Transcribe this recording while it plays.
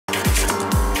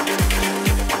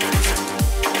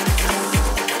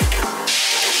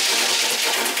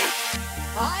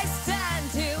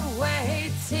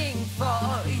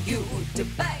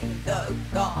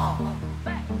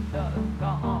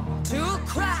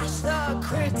gosh, the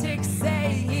critics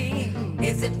saying,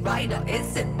 is it right or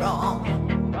is it wrong?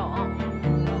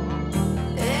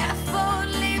 If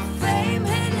only fame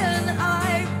hidden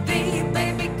I'd be,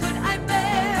 baby, could I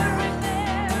bear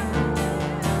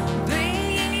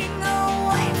being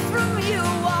away from you?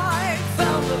 I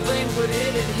found the flame, put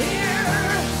it here.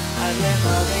 I live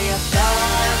for the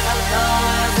applause,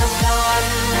 applause, applause.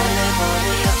 I live for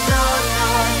the applause,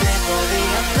 applause. Live for the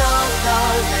applause,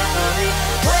 applause. Live for the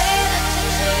way that you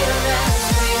cheer and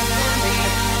scream for me.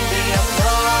 The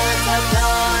applause,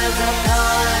 applause,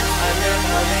 applause. I live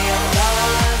for the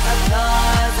applause,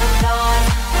 applause, applause.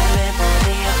 I live for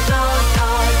the applause,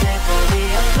 applause. Live for the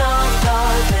applause, applause.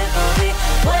 Live for the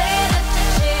way that you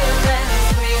cheer and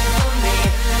scream for me.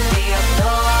 The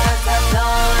applause,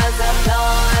 applause,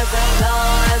 applause, applause,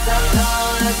 applause,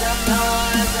 applause, applause.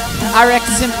 RX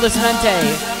Simplismente,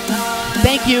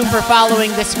 thank you for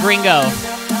following this gringo.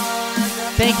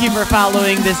 Thank you for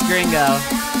following this gringo.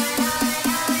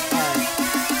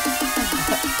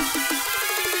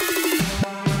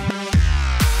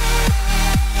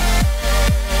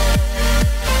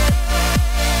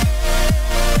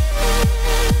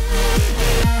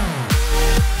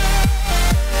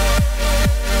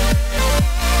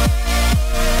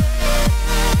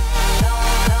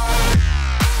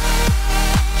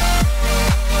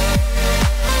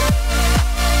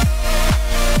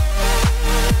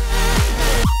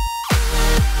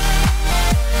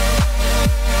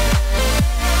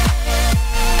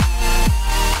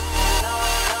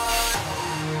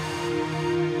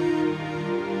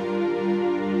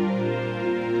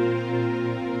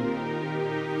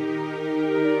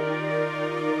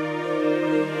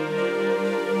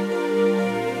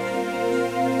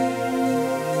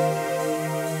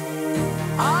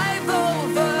 I've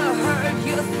overheard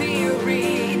your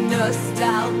theory,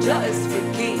 nostalgia's for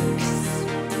geeks.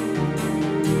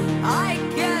 I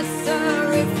guess,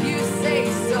 sir, if you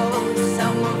say so,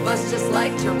 some of us just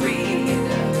like to read.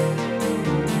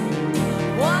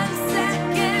 1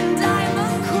 second I'm a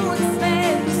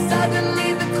Kunstman, suddenly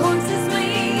the Kunst is me.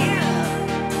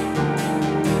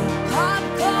 Pop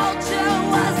culture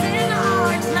was in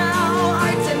art, now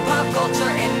art's in pop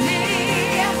culture in me.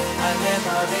 I live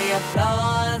for the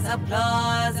applause,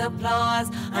 applause, applause.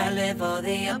 I live for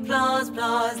the applause,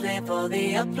 applause. Live for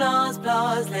the applause,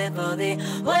 applause. Live for the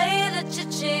way that you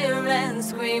cheer and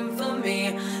scream for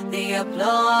me. The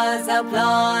applause,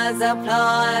 applause,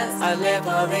 applause. I live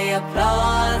for the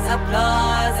applause,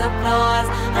 applause, applause.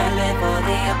 I live for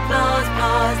the applause,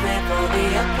 applause. Live for the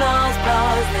applause,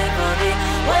 applause. Live for the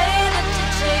way that you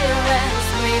cheer and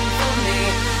scream for me.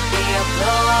 The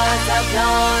applause,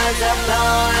 applause,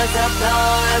 applause,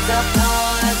 applause, applause,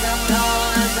 applause,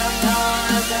 applause,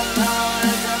 applause, applause,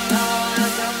 applause, applause,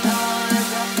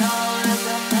 applause,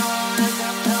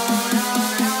 applause.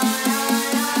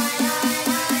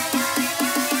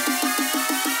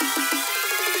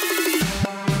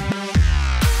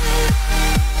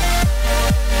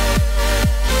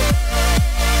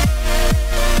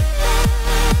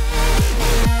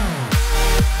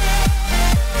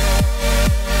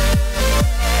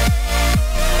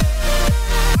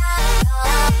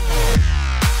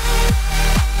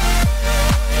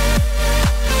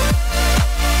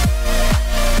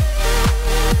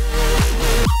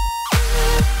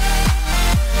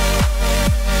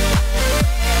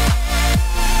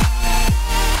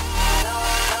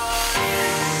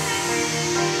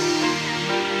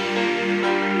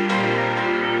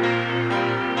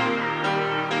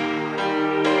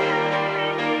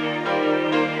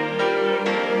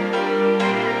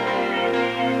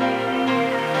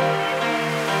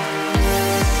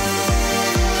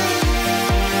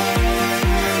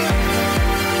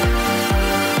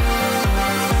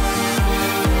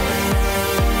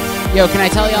 Yo, can I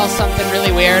tell y'all something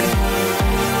really weird?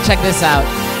 Check this out.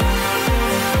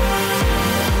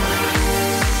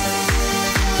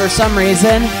 For some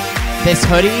reason, this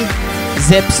hoodie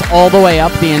zips all the way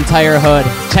up the entire hood.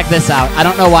 Check this out. I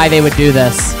don't know why they would do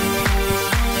this.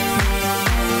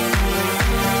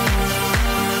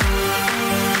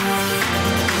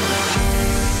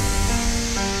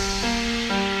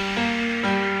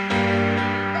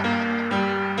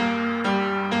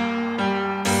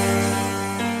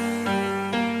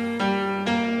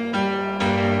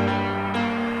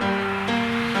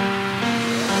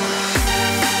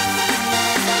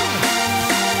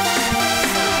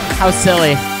 How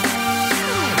silly.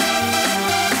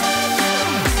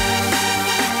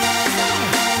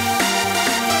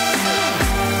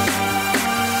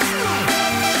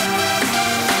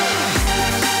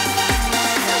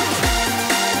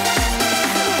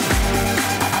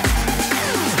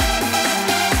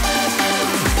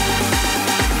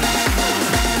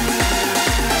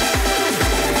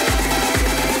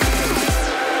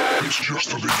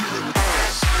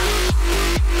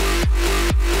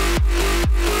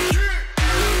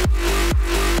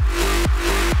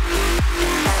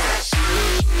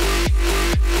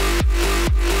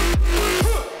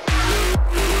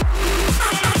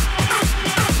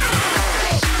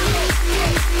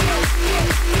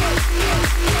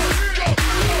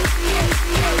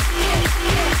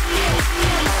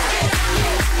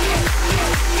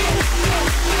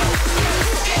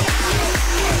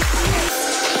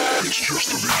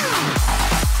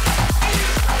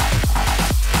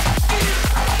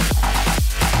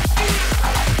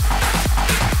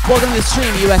 Welcome to the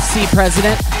stream, USC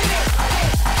president.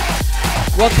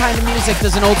 What kind of music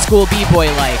does an old school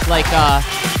b-boy like? Like,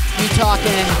 you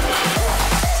talking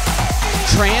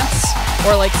trance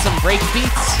or like some break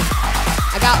beats?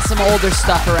 I got some older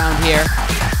stuff around here.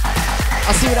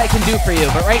 I'll see what I can do for you,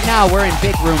 but right now we're in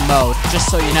big room mode, just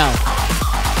so you know.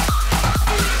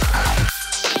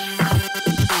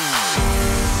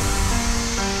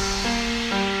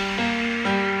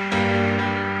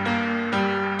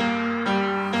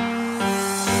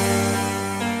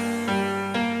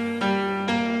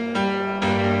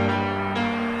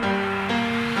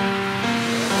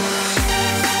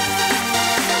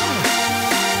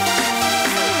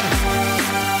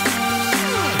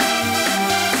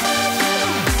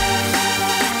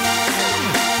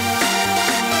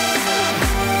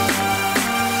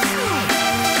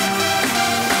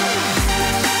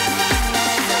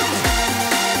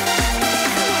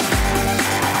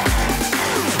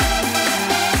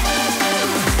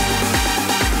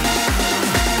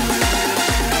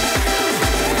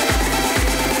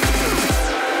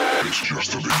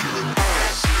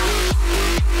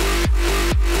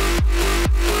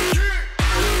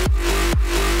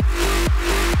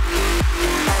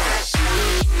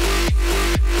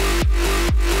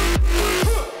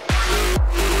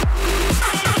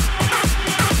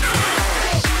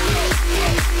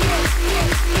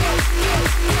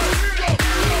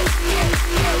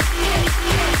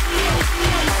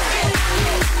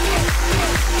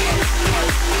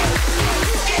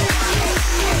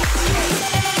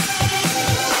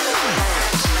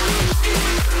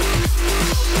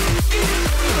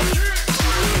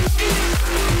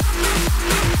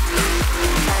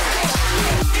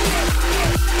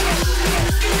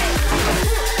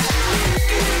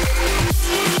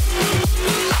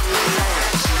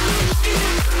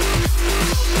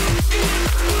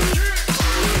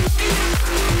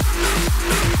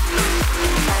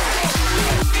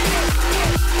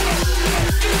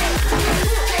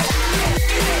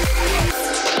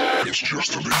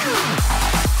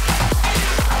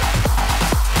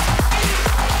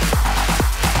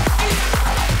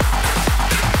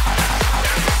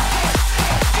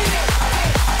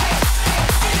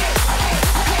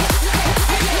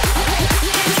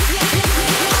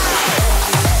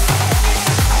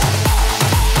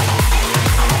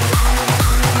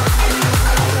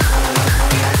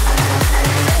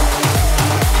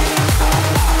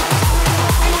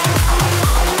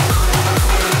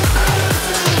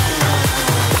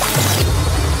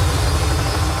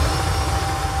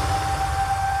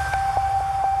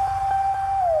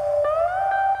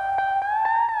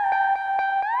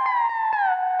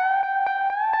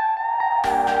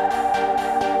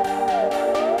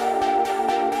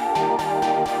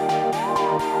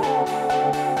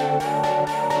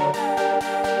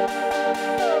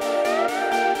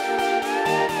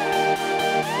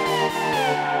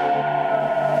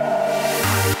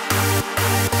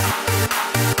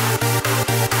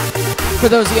 For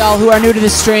those of y'all who are new to the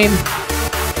stream,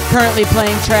 currently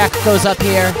playing track goes up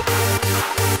here.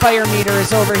 Fire meter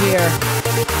is over here.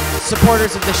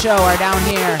 Supporters of the show are down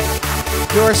here.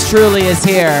 Yours truly is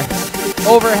here.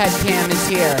 Overhead cam is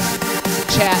here.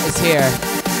 Chat is here.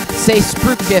 Say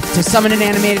Spruik gift to summon an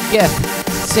animated GIF.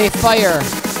 Say fire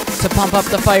to pump up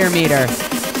the fire meter.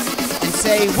 And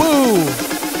say woo,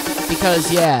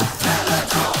 because yeah.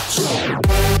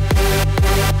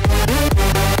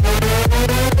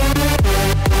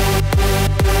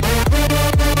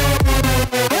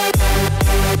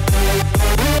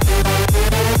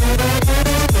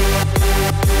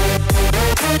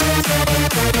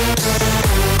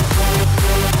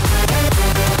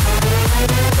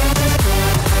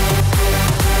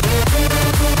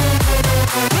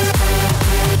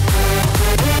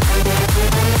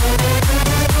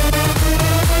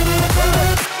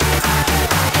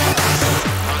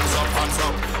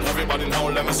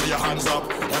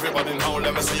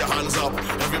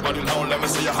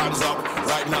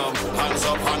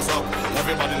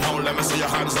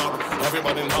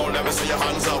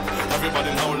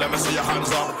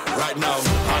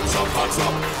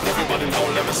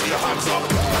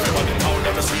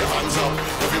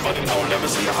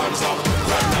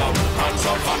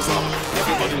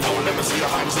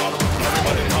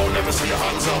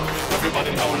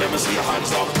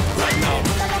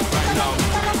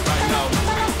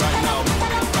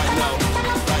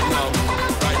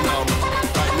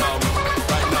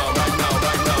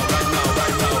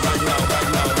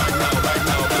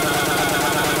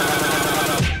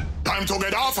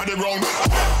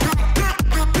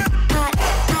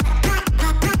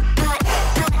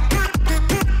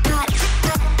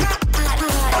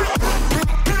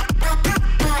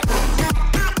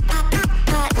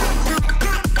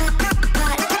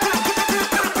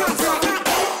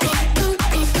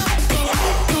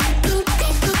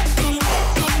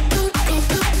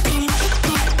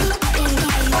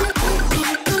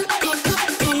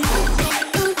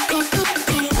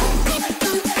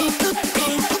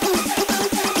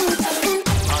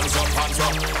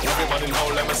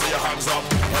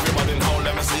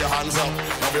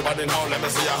 Everybody now, let me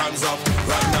see your hands up.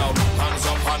 Right now, hands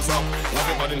up, hands up.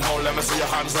 Everybody now, let me see your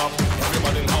hands up.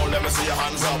 Everybody now, let me see your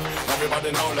hands up.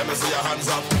 Everybody now, let me see your hands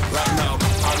up. Right now,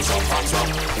 hands up, hands up.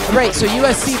 Right, so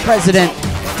USC president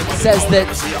says that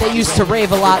they used to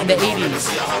rave a lot in the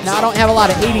 80s. Now, I don't have a lot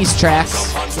of 80s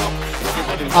tracks,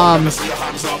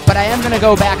 but I am going to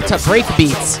go back to break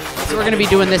beats. So we're going to be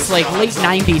doing this like late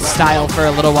 90s style for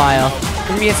a little while. We're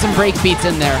going to get some break beats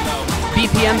in there.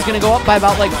 BPM's going to go up by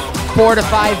about like 4 to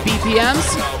 5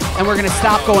 BPMs, and we're going to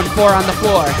stop going 4 on the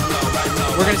floor.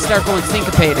 We're going to start going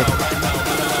syncopated.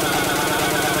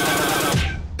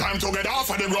 Time to get off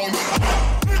of the road.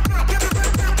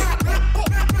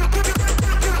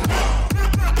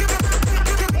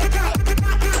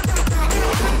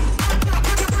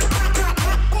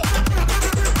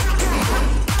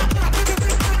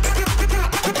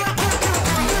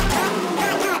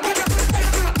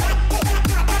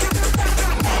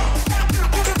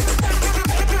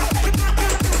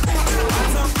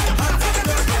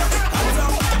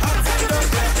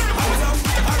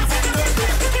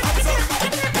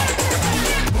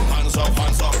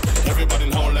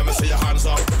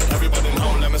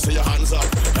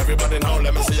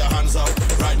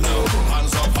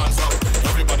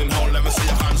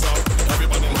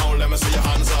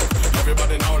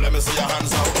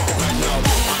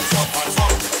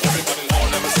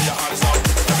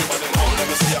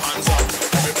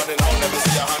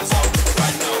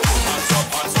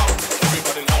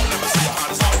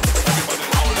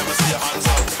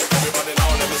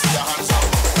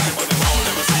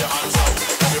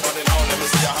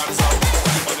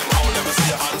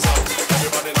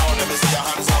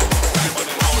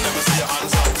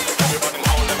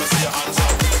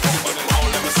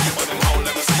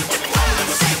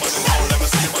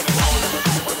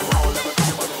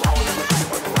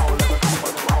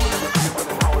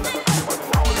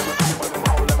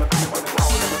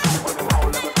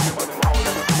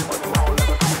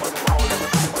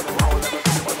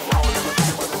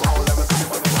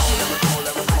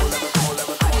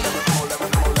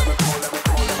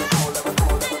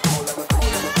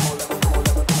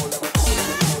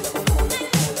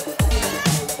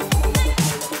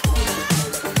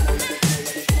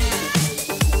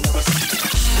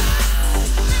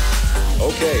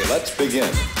 Okay, let's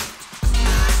begin.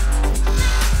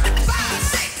 5,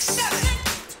 6, 7.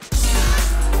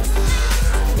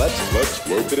 Let's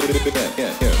work it again.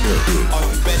 Here. Are you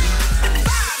ready?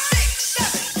 5, 6,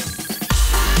 7.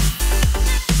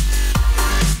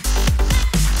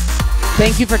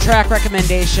 Thank you for track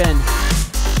recommendation.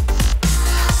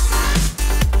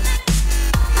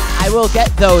 I will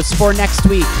get those for next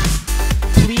week.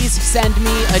 Please send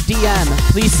me a DM.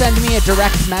 Please send me a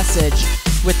direct message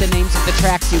with the names of the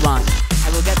tracks you want.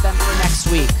 I will get them for next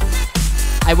week.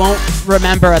 I won't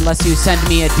remember unless you send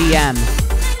me a DM.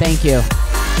 Thank you.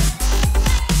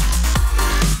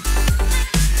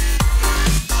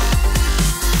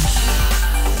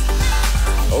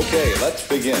 Okay, let's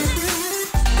begin.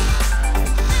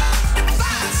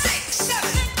 5, 6, 7.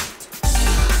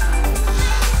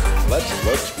 Let's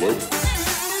work.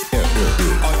 Here. Are you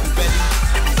ready?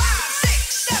 5, 6, 7.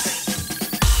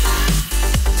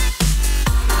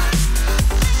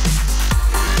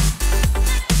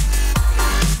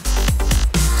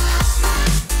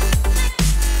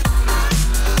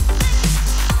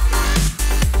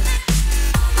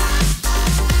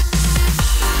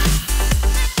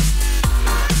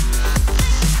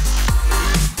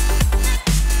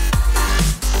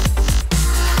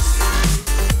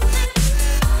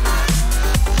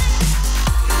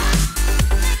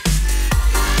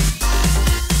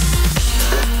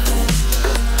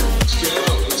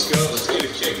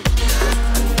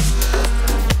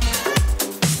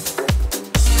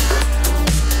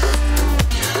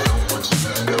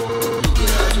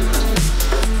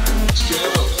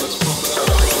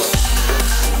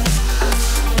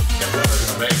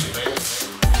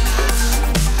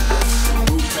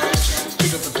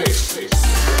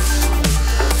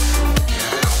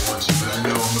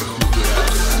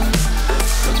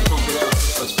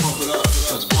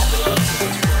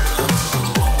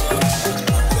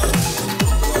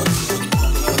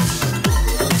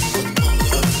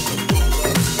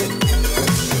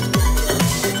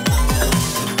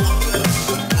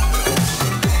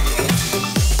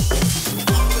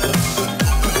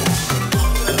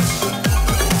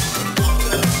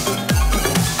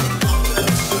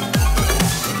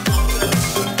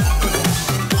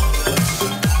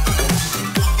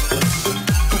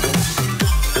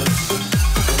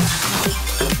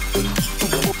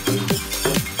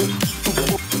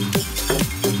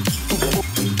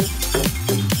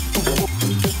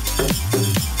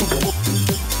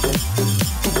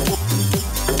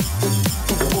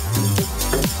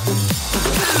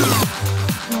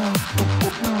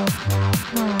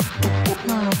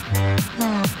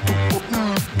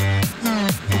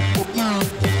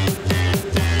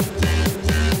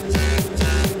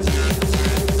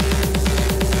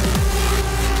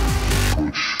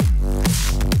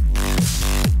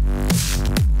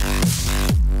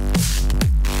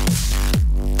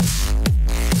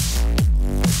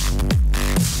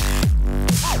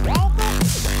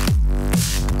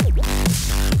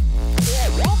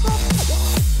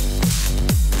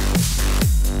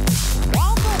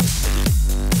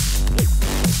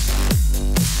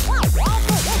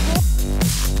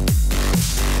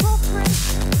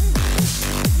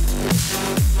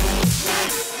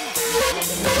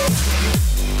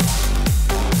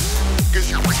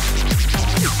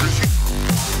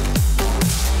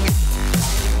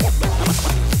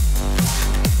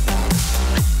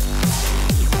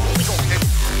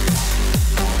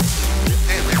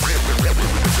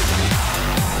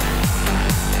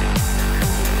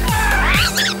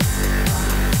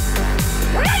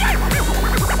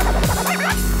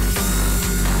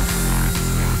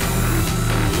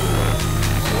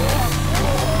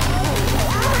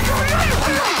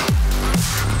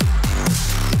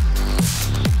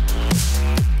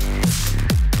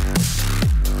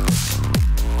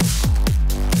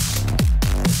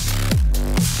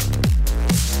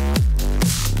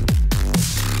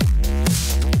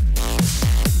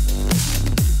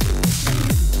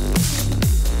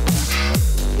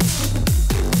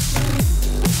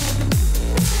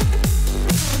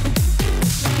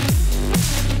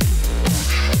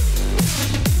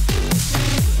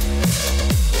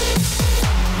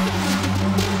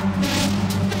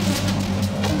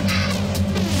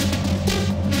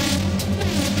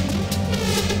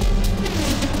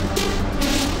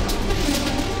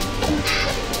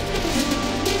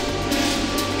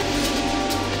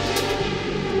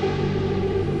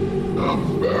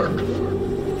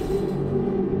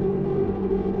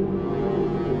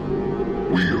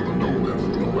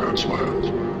 transplant.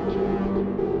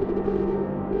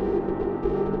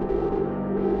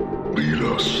 Lead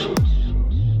us.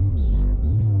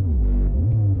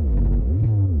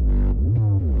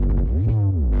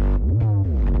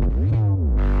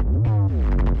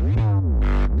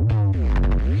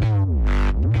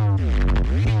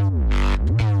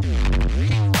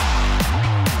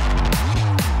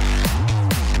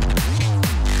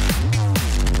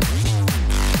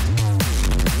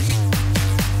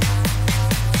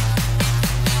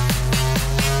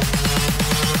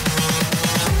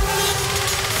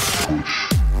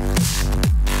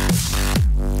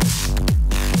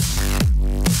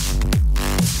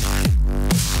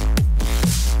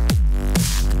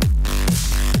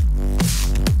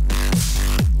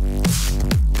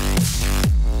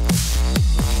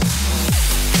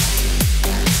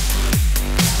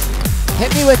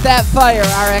 Hit me with that fire,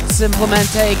 RX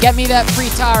Simplemente. Get me that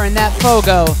fritar and that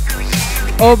fogo.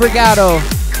 Obrigado.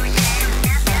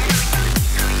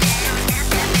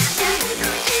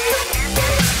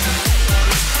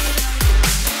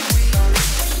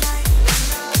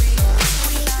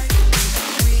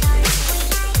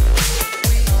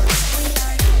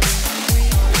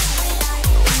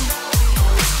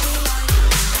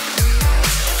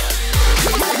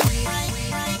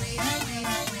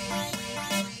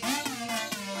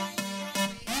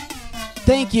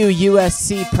 Thank you,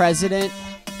 USC President.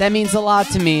 That means a lot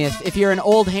to me. If you're an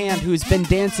old hand who's been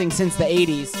dancing since the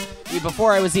 80s,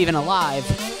 before I was even alive,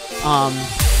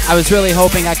 I was really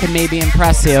hoping I could maybe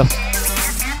impress you.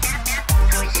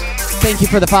 Thank you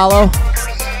for the follow.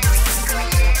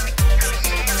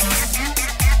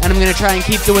 And I'm going to try and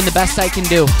keep doing the best I can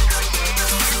do.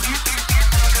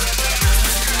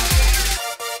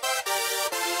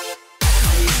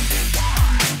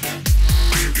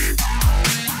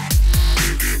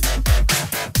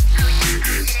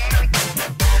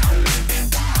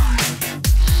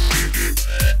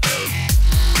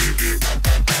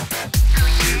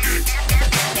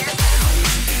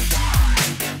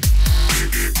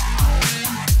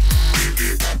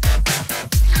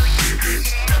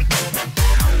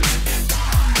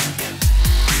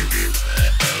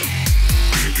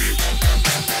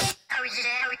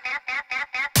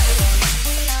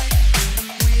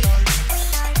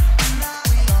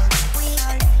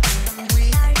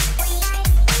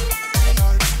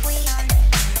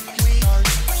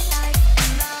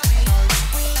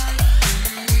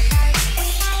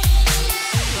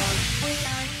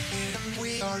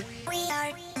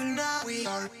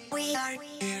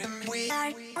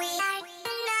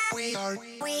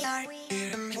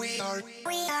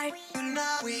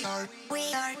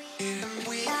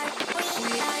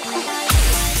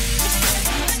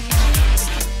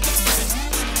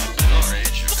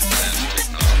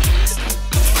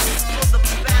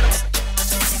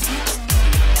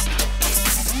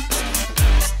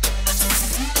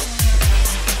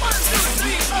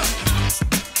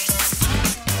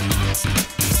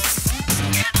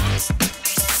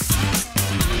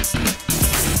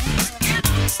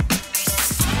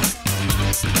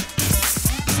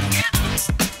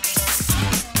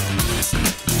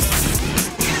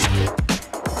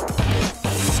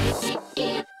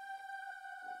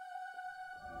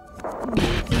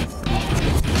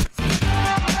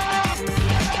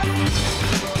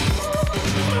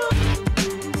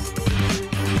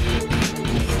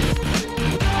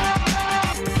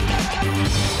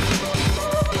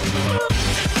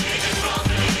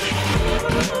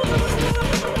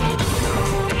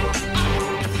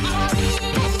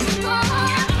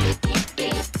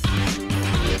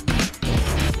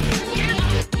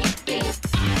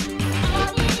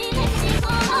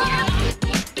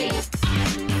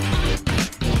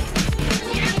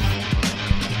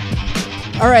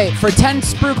 Alright, for 10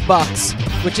 Spruik bucks,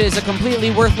 which is a completely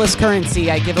worthless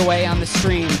currency I give away on the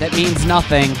stream that means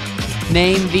nothing,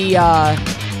 name the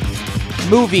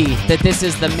movie that this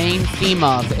is the main theme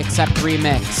of, except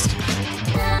remixed.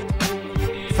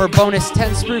 For bonus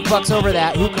 10 Spruik bucks over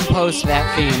that, who composed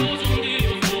that theme?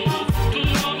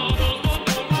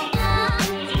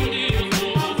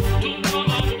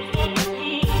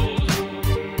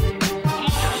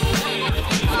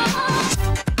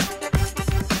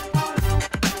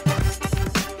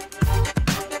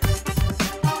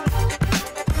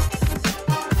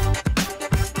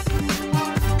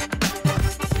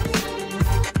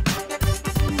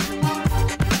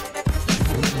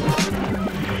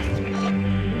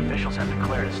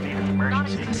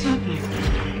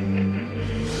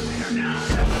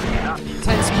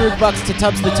 $10 to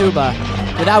Tubbs the Tuba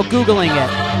without Googling it.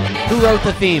 Who wrote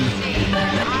the theme?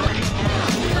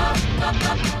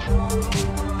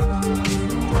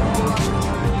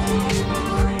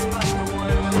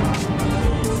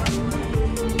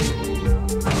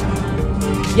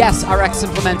 Yes, RX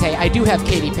Simplemente, I do have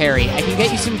Katy Perry. I can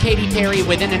get you some Katy Perry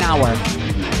within an hour.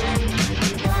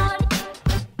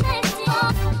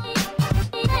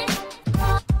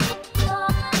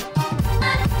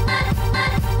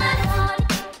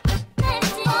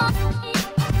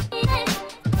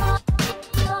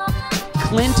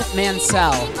 Clint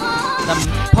Mansell, the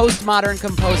postmodern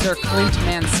composer Clint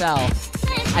Mansell.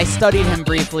 I studied him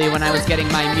briefly when I was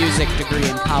getting my music degree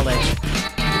in college.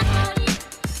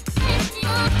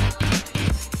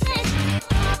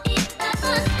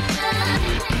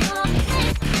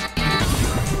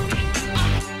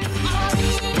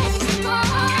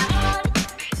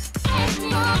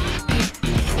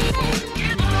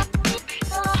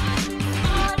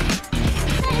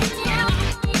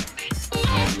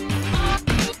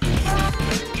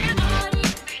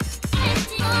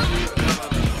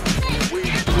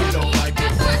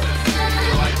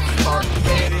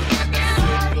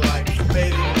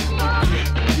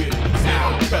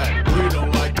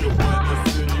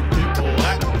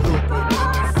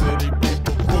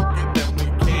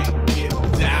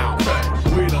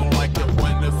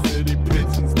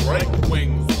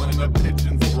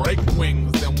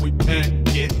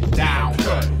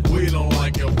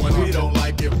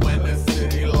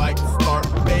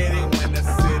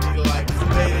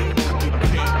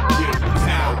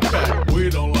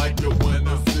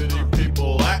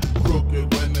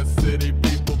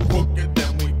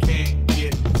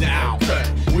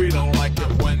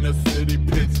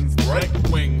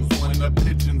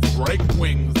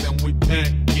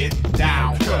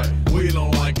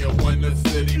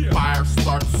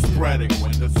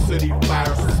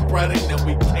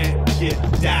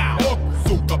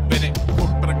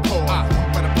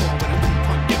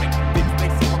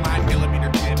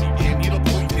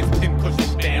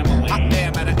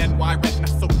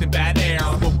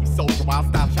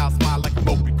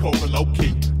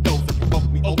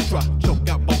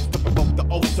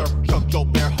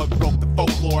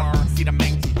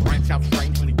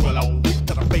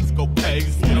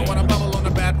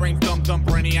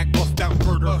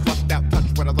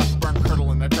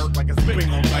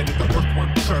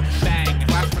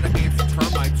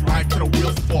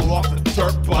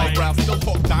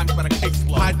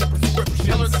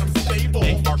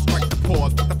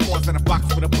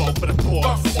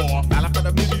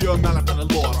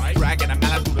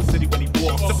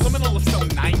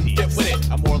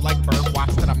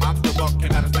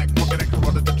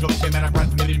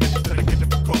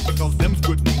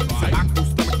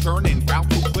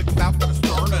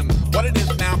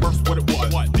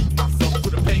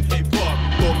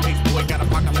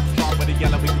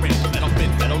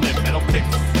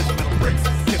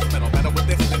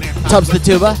 Tubbs the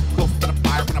Tuba.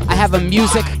 I have a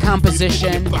music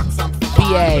composition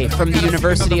BA from the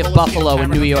University of Buffalo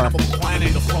in New York.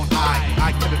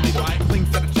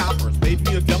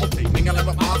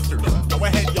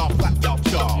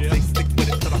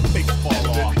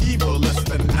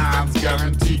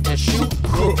 Guaranteed to shoot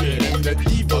crooked, and the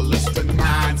evilest of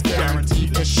nines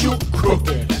guaranteed to shoot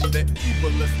crooked, and the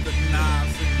evilest of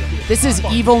nines. This is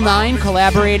Evil 9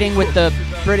 collaborating with the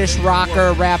British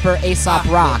rocker rapper Aesop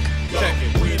Rock. Check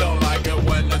it, we don't like it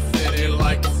when the city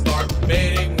likes to start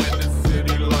fading, when the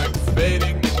city likes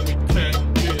fading, and we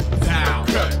can't get down.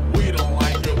 Okay. We don't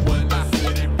like it when the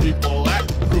city people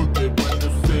act crooked, when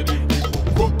the city people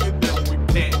crooked, then we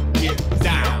can't get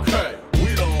down. Okay.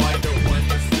 We don't like it when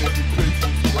the city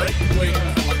pigeons break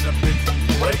wings, when the pigeons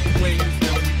break wings,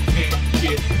 then we can't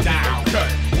get down.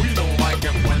 Okay. We don't like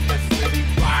it when the city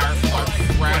fire starts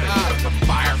spreading, when the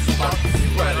fire starts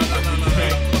spreading, and we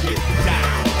can't get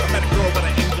down. I met a girl with a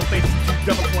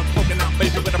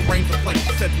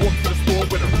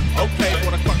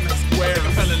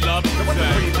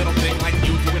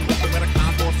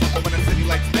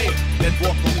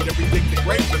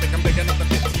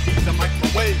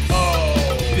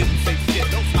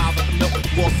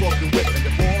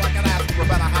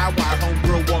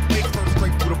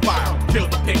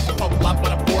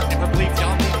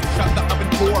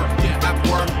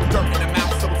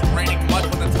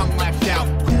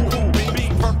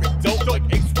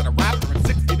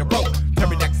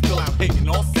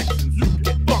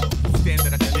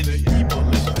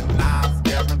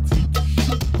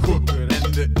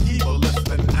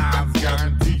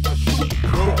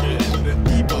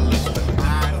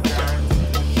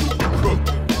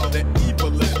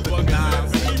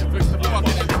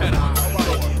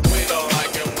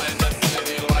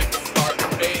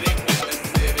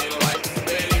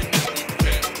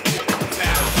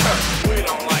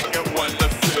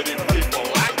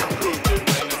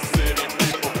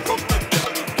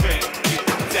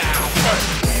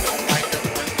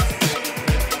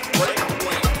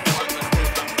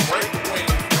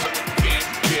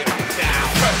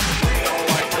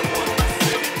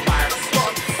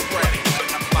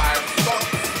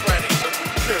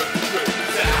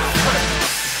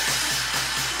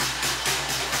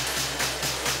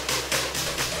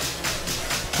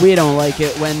We don't like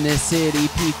it when the city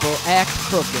people act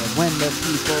crooked. When the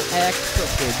people act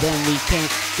crooked, then we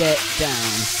can't get down.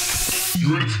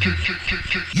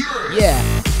 Yeah.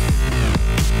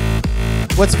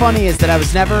 What's funny is that I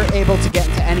was never able to get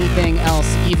into anything else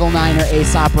Evil 9 or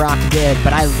Aesop Rock did,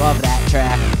 but I love that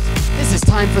track. This is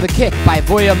Time for the Kick by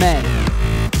Voyame.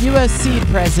 USC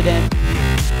President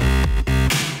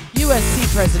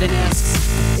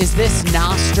asks, is this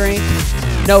NOS drink?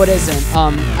 No, it isn't.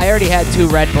 I already had 2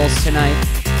 Red Bulls tonight.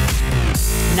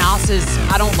 NOS is,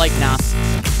 I don't like NOS.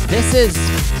 This is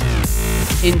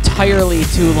entirely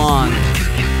too long.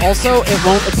 Also, it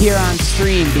won't appear on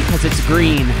stream because it's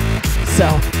green.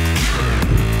 So,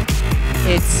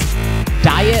 it's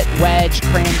Diet Wedge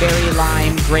Cranberry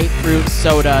Lime Grapefruit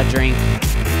Soda drink.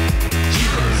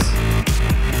 Jesus.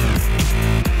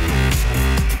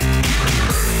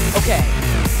 Okay.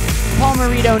 Paul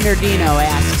Marito Nerdino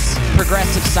asks,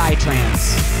 progressive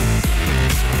psytrance.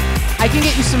 I can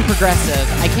get you some progressive.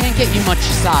 I can't get you much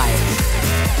psy.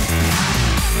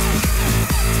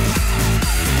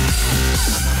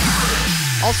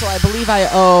 Also, I believe I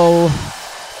owe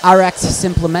RX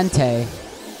Simplemente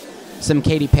some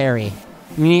Katy Perry.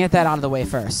 I'm gonna get that out of the way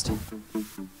first.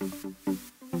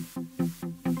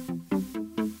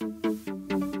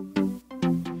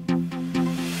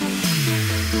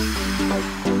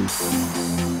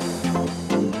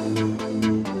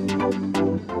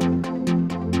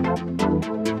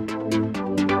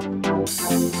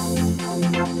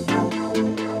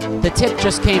 The tip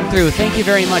just came through. Thank you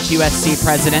very much, USC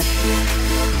President.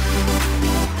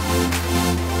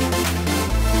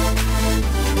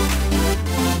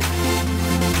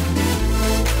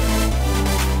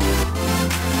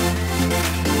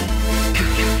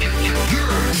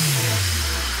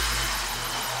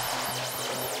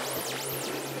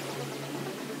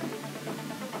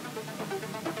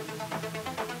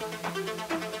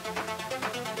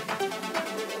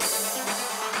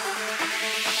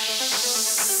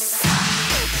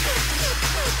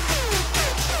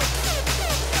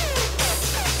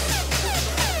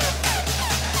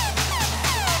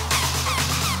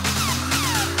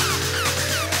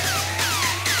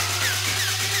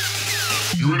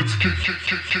 You ready to kick,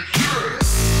 yeah!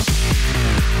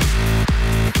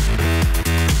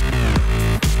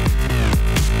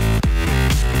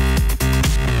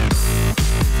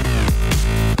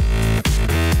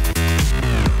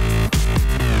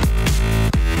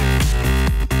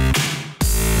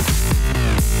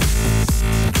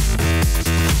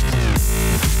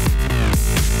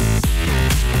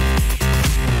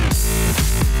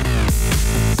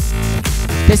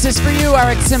 This is for you,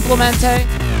 RX Simplemente.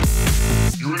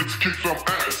 You ready to kick some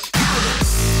ass?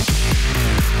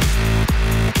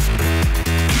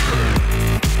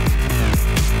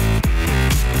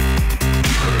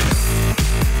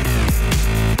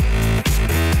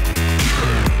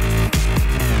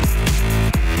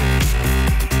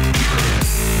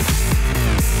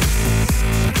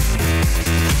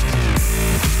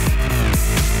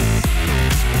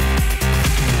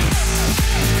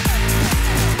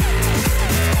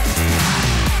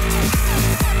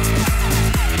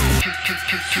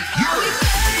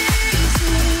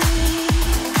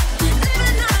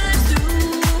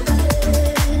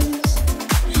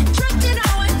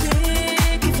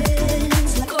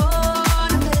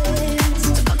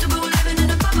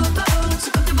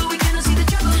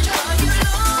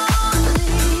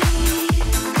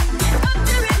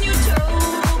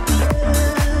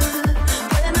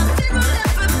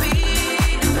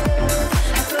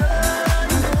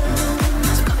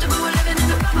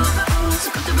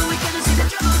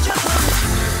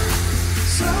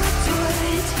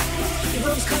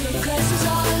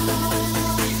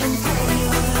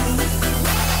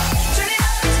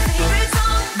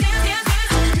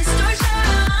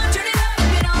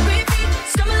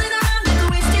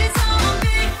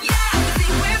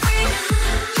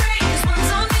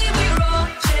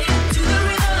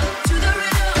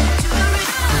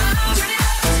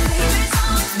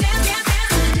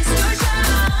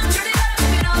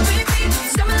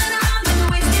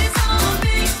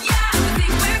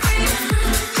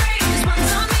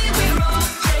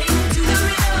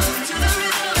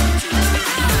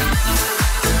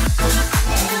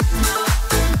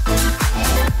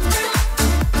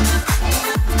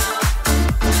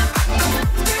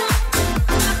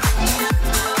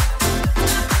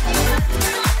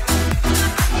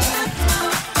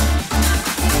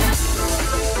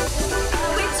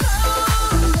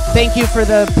 Thank you for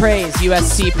the praise,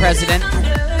 USC President.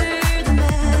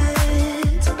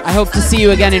 I hope to see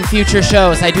you again in future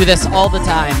shows. I do this all the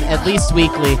time, at least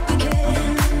weekly.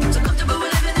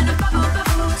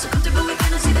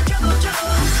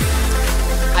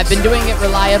 I've been doing it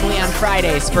reliably on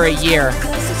Fridays for a year.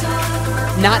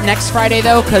 Not next Friday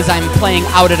though, because I'm playing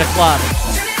out at a club.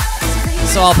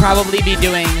 So I'll probably be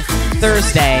doing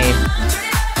Thursday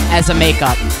as a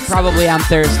makeup. Probably on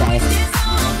Thursday.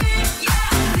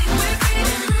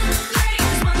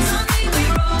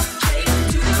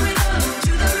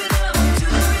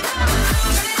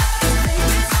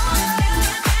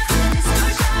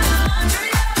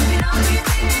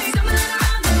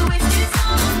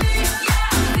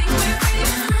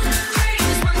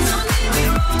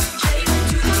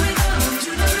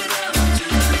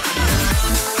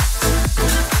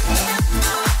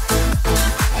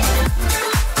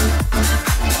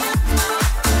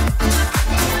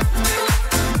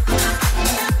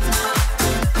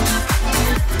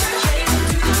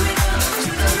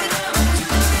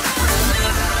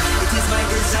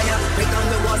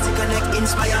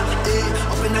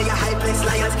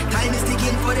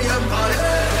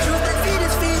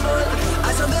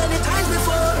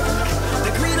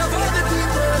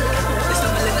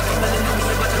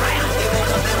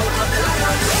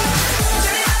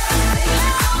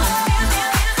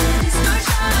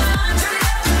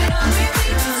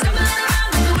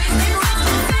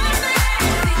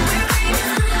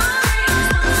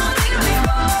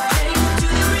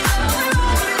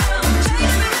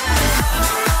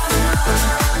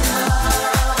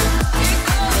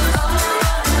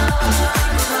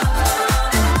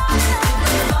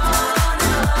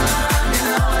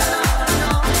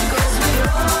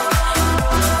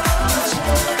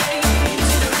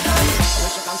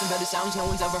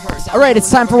 Alright,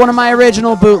 it's time for one of my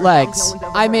original bootlegs.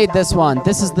 I made this one.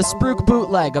 This is the Spruik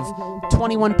bootleg of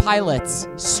 21 Pilots,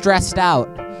 Stressed Out.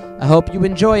 I hope you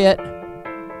enjoy it.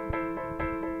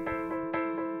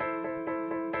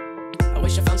 I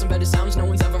wish I found some better sounds no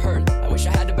one's ever heard. I wish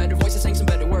I had a better voice that sang some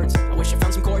better words. I wish I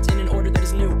found some chords in an order that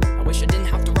is new. I wish I didn't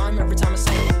have to rhyme every time I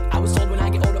sang it. I was told when I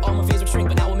get older all my fears would shrink,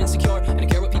 but now I'm insecure and I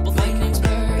care what people think. My name's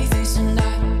Blurry Face and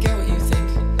I care what you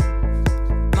think.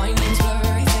 My name's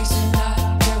Blurry Face and I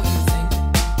care what you think.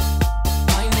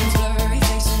 My name's Blurry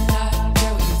Face and I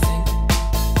care what you think.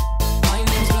 My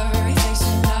name's Blurry Face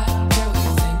and I care what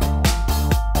you think.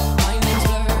 My name's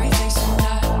Blurry Face and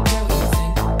I care what you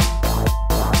think.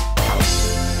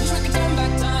 Wish we could turn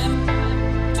back time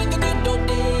to the good old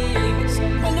days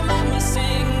when the man was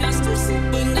saying us to sleep,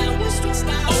 but now we're stressed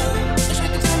out. Wish we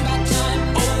could turn back time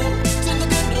to the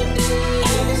good old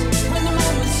days when the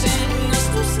man was saying us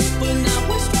to sleep, but now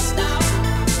we're stressed out.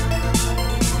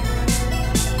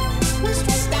 We're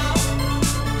stressed out.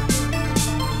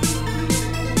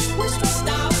 We're stressed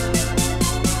out.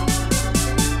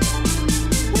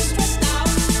 We're stressed out.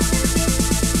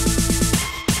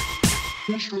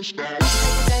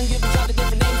 Pretend give each other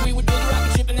different names. We would build a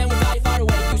rocket ship and then we'd fly far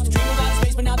away. Used to dream of outer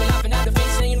space, but now they're laughing at the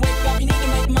face, saying, "Wake up, you need to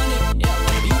make money." Yeah.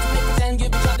 We used to pretend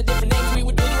give each other different names. We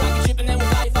would build a rocket ship and then we'd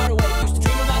fly far away. Used to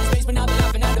dream of outer space, but now they're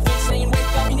laughing at the face, saying,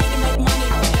 "Wake up, you need to make money."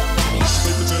 Yeah.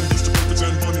 Used to play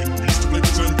pretend, money. Used to play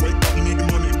pretend, wake up, you need the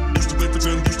money. Used to play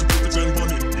pretend,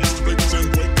 money. Used to play pretend,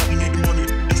 wake up, you need the money.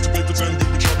 Used to play pretend,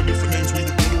 give each other different names. We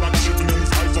would build a rocket ship and then we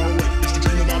fly far away. Used to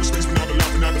dream of outer space, but now they're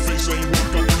laughing at the face, saying,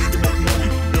 "Wake up, you need to make money."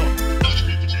 Yeah.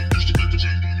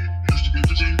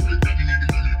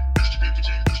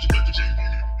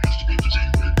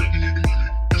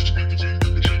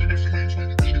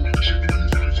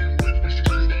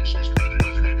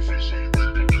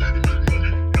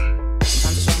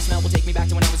 Sometimes a certain smell will take me back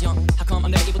to when I was young. How come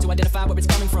I'm never able to identify where it's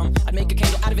coming from? I'd make a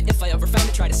candle out of it if I ever found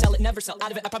it. Try to sell it, never sell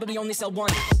out of it. I probably only sell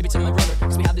one. Maybe to my brother,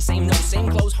 cause we have the same nose, same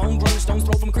clothes, homegrown, stones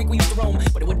thrown from a creek we used to roam.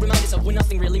 But it would remind us of when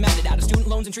nothing really mattered. Out of student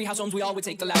loans and treehouse homes, we all would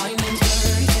take the ladder. My name's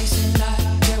Blurry Face and I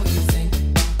care what you think.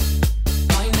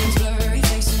 My name's Blurry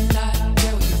Face and I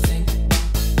care what you think.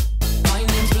 My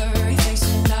name's Blurry Face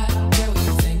and I care what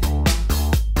you think.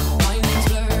 My name's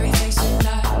Blurry Face and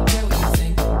I care what you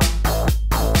think.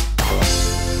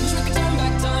 Wish we could turn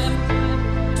back time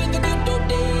to the good old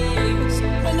days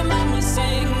when the man was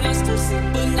saying us to sleep,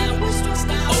 but now we're stressed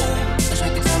out. Wish we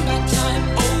could turn back time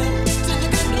to the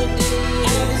good old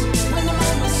days when the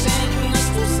man was saying us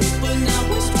to sleep, but now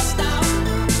we're stressed out.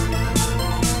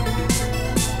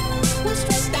 We're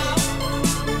stressed out.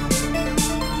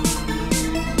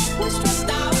 We're stressed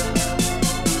out.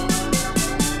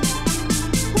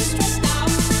 We're stressed out.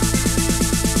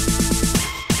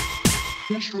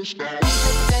 We're stressed out.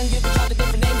 Pretend give each other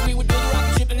different names. We would build a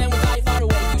rocket ship and then we'd fly far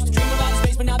away. Used to dream of outer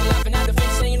space, but now they're laughing at the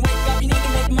face, saying, "Wake up, you need to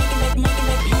make money, make money,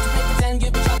 make." We used to pretend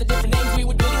give each other different names. We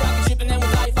would build a rocket ship and then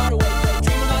we'd fly far away.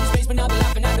 Dream of outer space, but now they're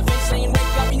laughing at the face, saying,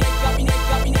 "Wake up, you need up, you need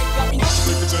up, you need up, you need up."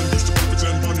 Used to play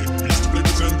pretend, money. Used to play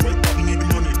pretend, wake up, you need the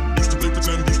money. Used to play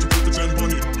pretend,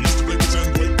 money. Used to play pretend,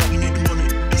 wake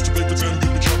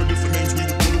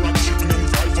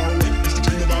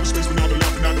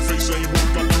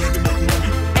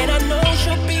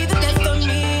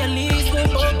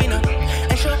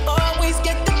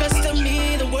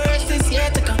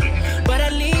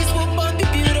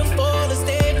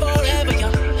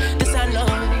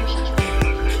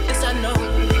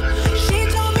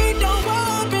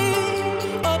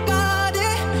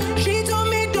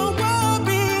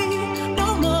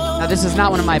is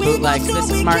not one of my bootlegs. This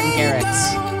is Martin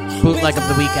Garrix's bootleg of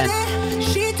the weekend.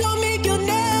 She told me you'll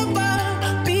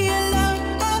never be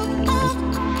alone.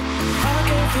 I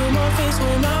can feel my face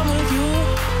when I'm with you,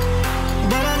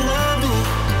 but I love it,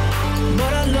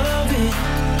 but I love it.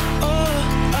 Oh,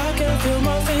 I can feel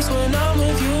my face when I'm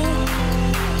with you,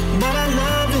 but I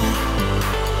love it,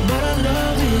 but I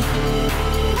love it.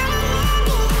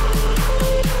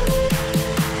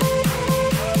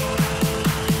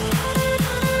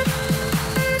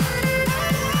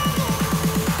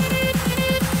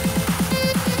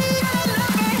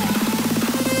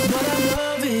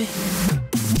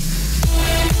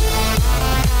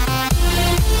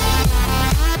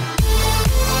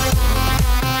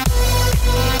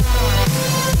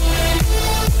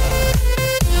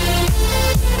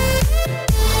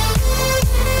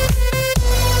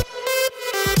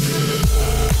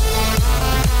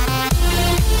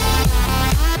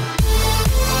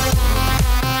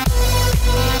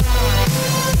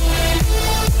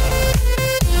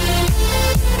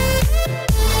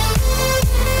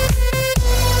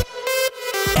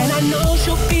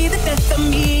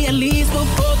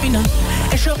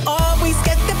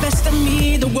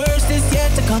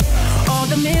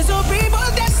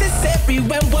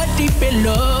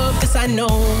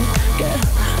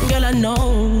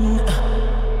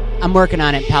 I'm working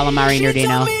on it, Palomari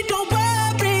Nerdino.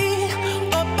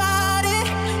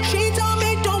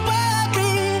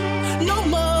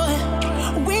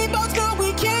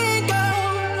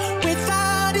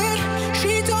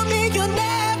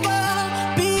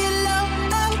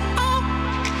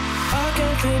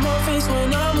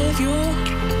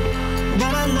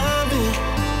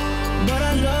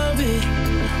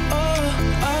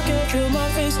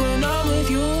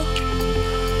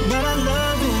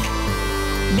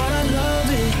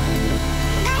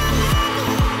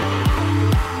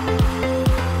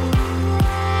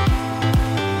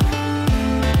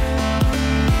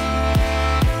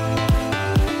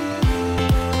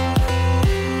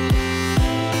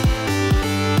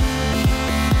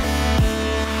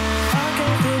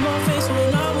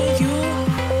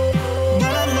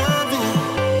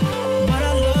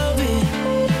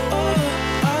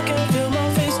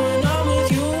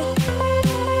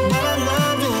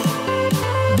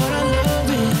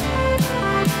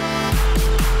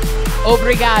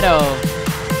 Obrigado.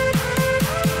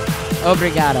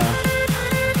 Obrigado.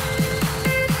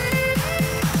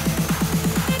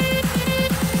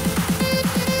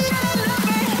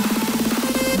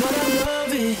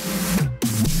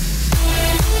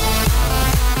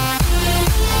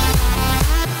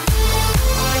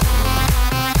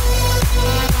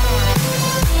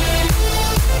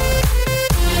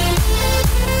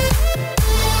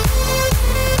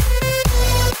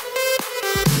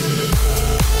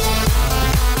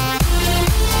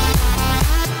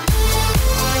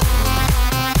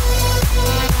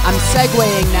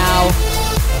 Segueing now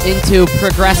into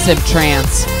progressive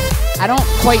trance. I don't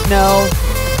quite know.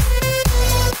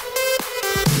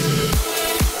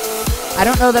 I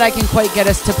don't know that I can quite get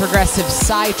us to progressive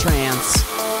psytrance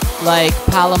like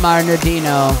Palomar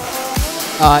Nerdino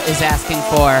is asking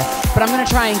for, but I'm gonna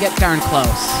try and get darn close.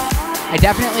 I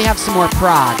definitely have some more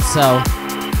prog, so.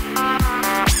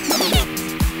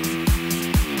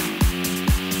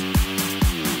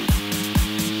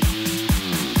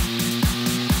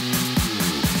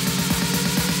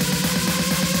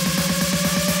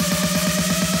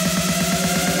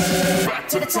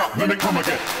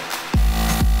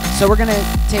 So we're gonna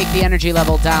take the energy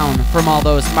level down from all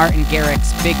those Martin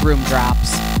Garrix big room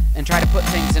drops and try to put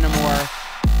things in a more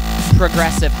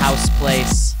progressive house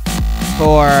place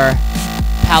for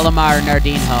Palomar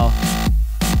Nerdino.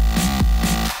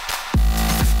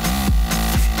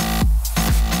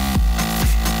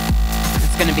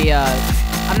 It's gonna be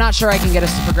I'm not sure I can get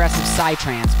us to progressive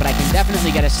psytrance, but I can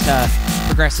definitely get us to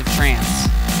progressive trance.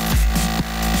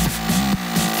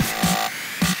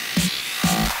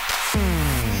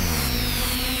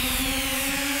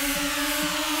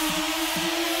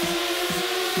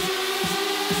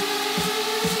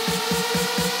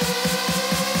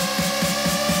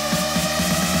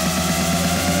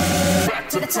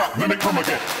 Let me come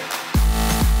again.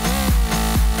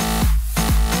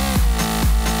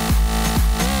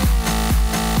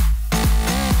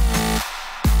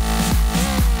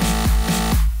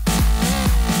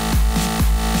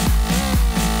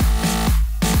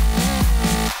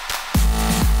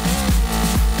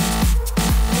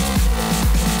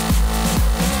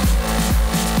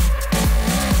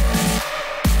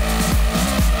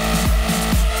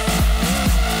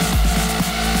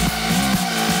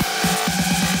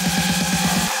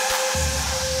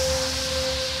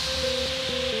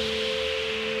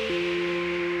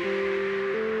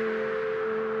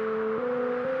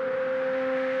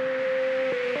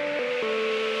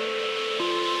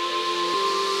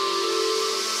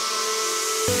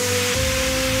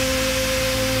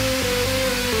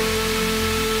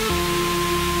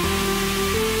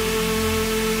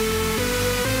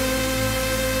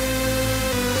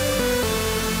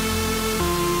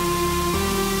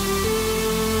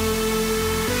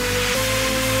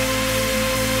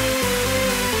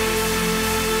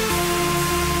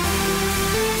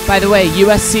 By the way,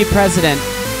 USC president,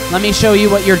 let me show you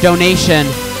what your donation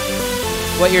of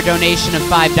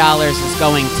 $5 is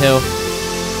going to.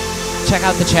 Check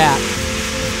out the chat.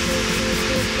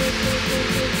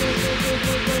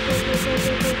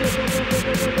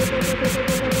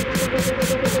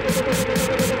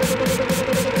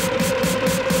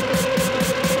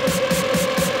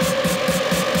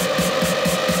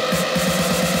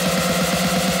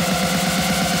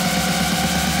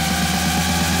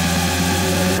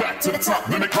 To the top,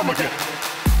 let me come again.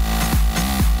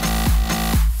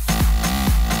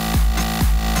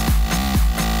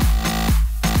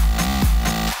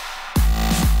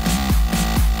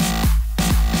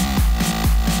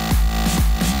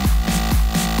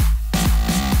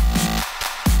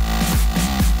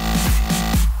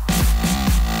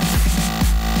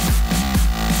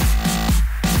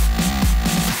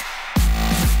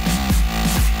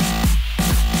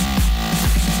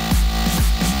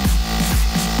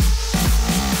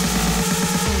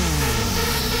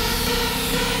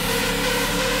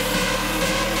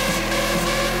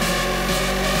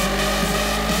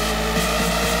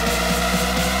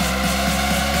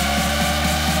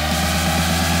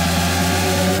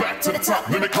 To the top,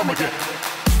 let me come again.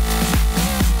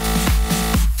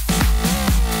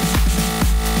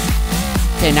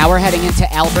 Okay, now we're heading into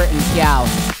Albert and Kiao,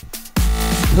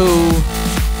 who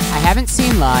I haven't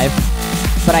seen live,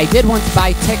 but I did once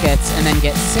buy tickets and then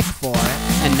get sick for it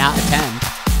and not attend.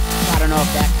 So I don't know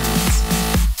if that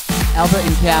counts. Albert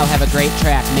and Kiao have a great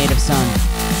track, Made of Sun.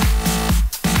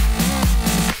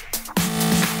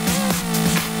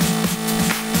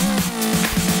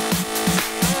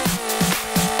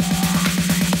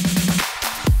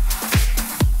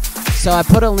 So I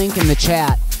put a link in the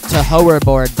chat to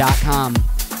hoverboard.com.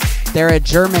 They're a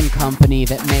German company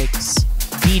that makes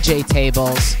DJ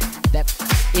tables that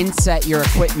inset your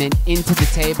equipment into the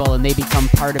table and they become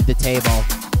part of the table.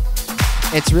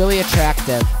 It's really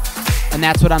attractive, and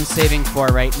that's what I'm saving for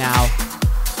right now.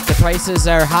 The prices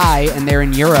are high and they're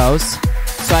in euros,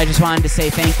 so I just wanted to say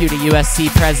thank you to USC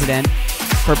President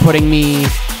for putting me,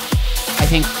 I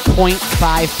think,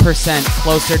 0.5%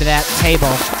 closer to that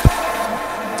table.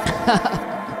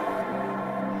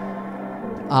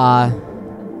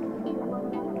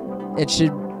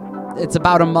 It's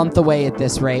about a month away at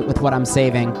this rate with what I'm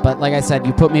saving, but like I said,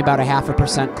 you put me about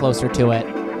 0.5% closer to it,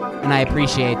 and I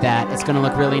appreciate that. It's gonna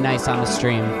look really nice on the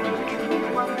stream.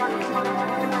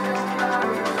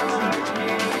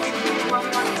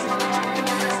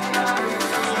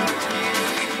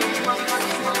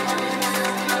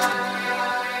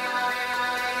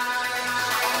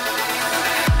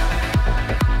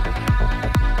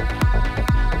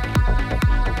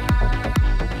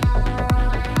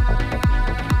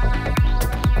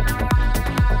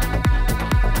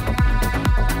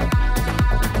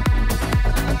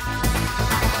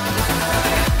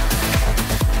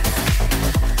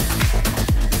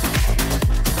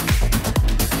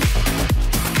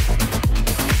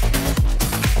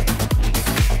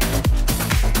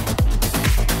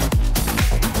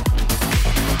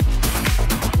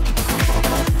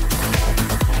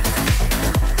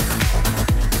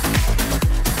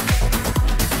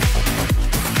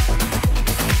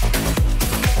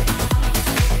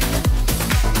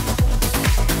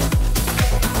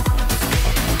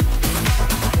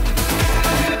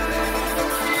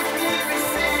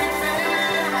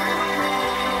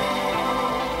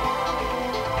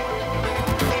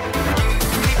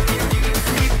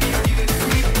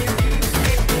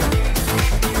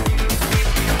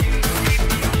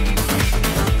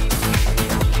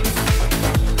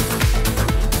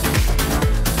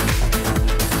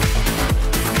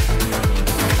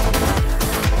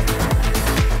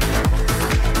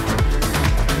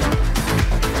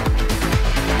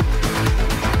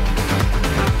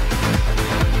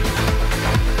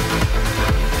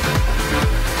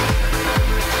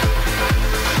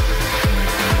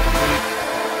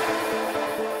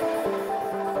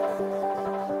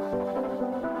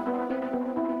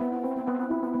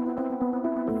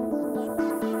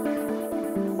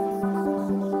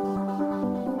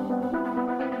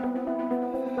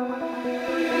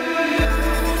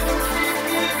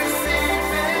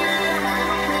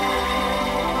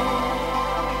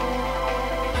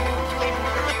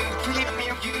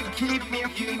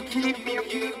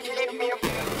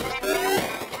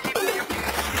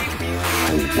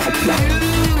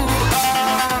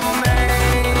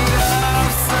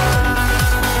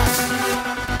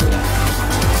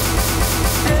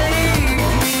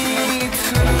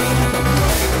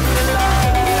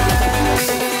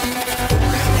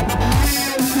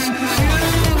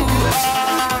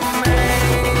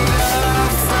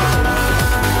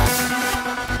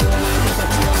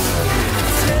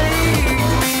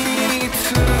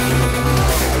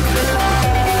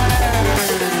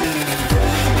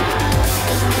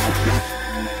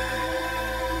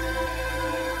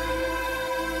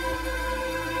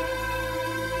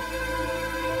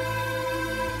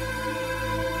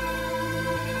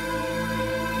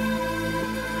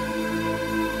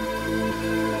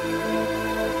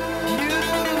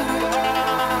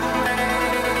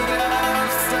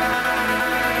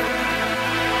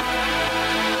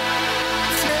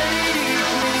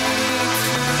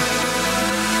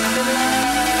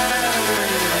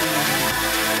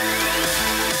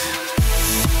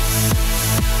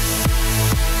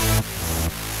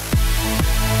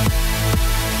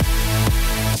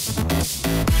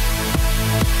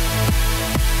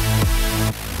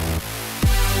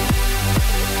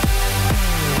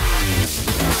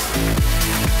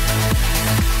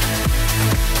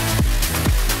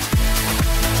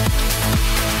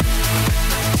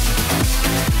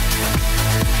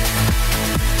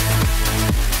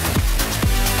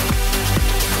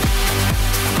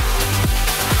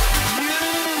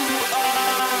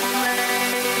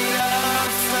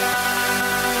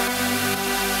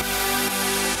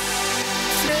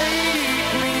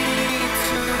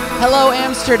 Hello,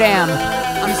 Amsterdam.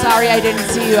 I'm sorry I didn't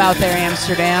see you out there,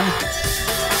 Amsterdam.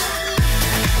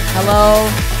 Hello.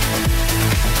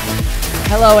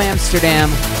 Hello,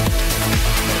 Amsterdam.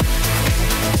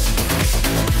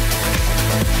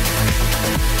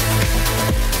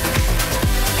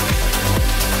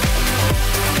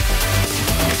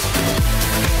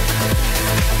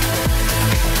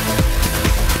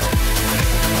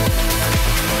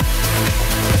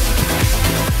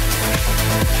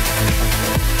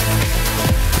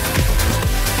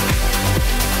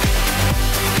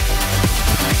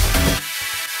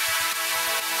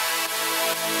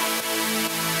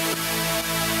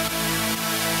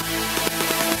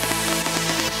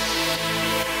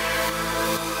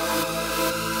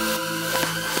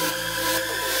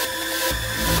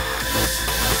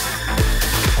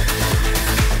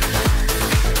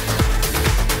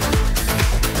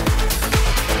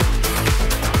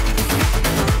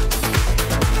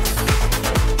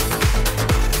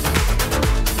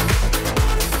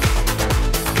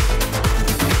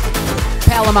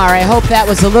 Palomar, I hope that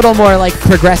was a little more like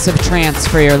progressive trance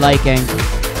for your liking.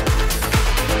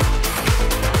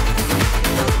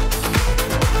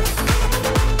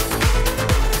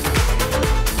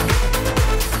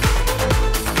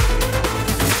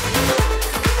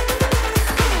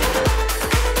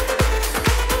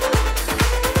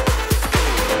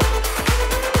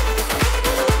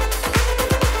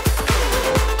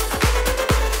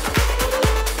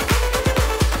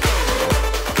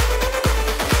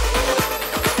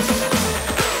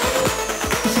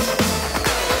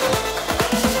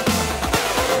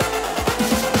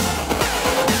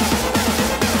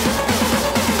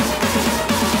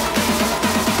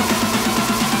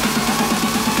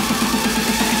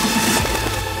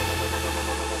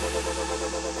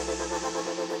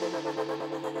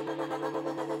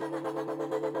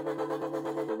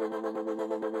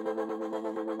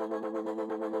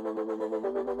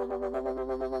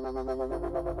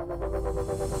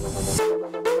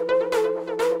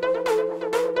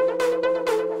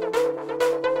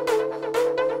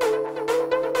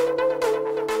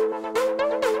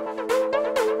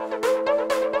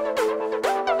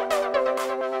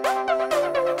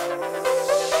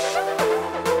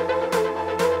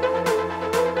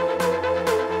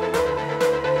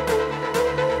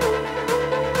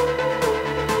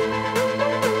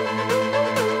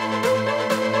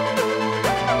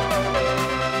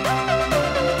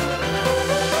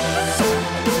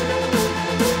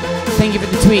 Thank you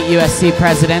for the tweet, USC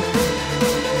President.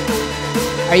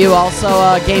 Are you also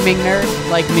a gaming nerd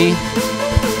like me?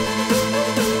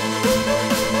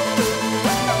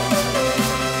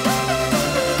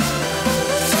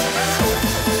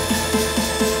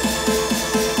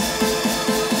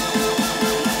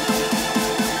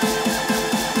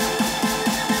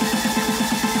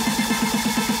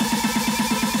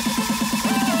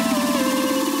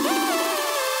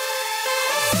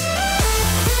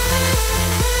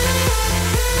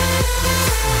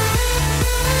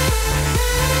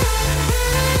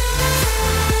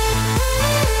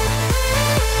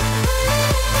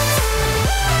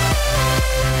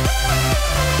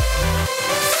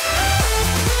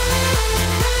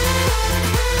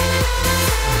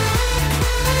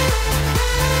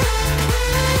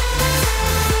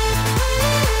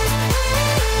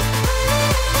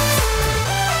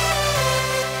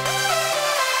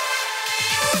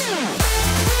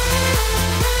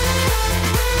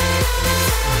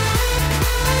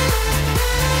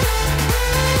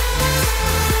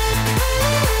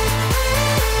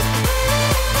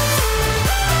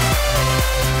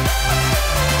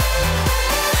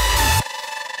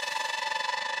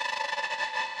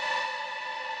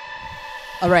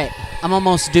 Alright, I'm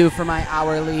almost due for my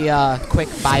hourly quick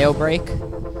bio break,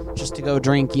 just to go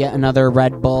drink yet another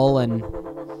Red Bull and,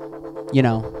 you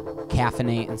know,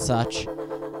 caffeinate and such. So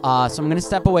I'm going to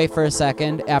step away for a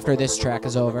second after this track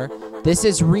is over. This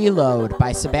is Reload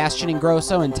by Sebastian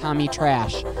Ingrosso and Tommy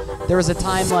Trash. There was a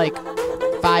time like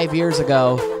 5 years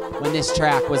ago when this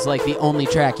track was like the only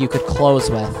track you could close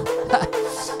with.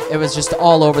 It was just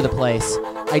all over the place.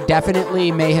 I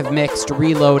definitely may have mixed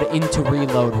Reload into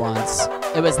Reload once.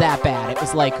 It was that bad. It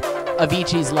was like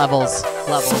Avicii's levels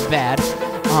bad.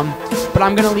 But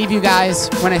I'm gonna leave you guys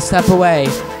when I step away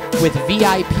with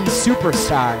VIP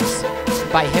Superstars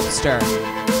by Hipster.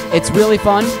 It's really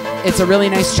fun. It's a really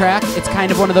nice track. It's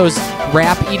kind of one of those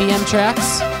rap EDM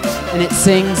tracks, and it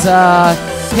sings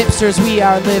hipsters, we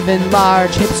are living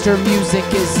large. Hipster music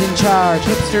is in charge.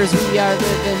 Hipsters, we are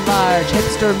living large.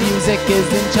 Hipster music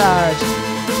is in charge.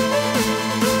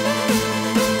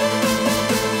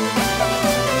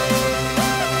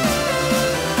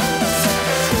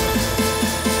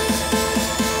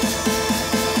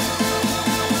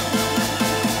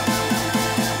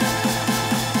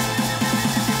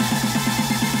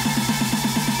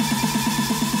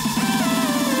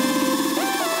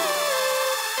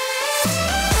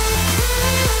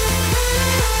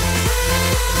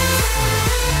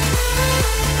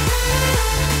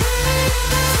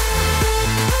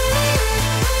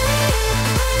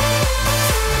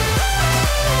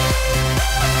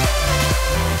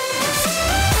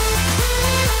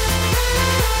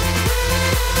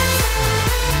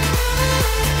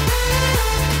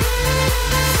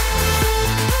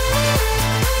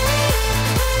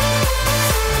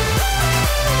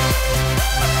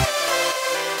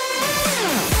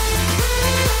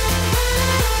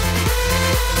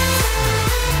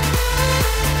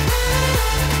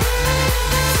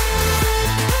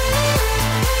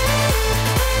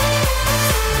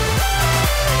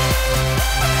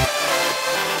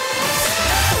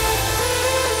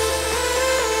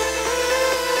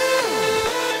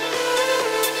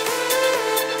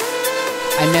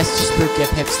 missed Spruik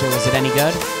Gift Hipster. Was it any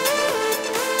good?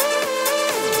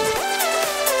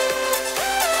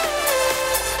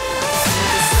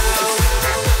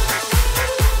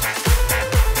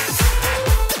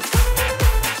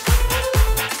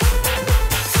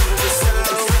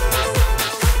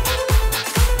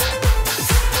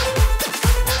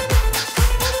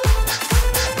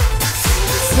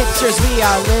 Hipsters, we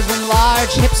are living large.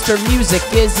 Hipster music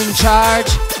is in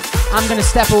charge. I'm gonna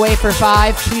step away for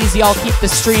 5. Please, y'all keep the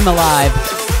stream alive.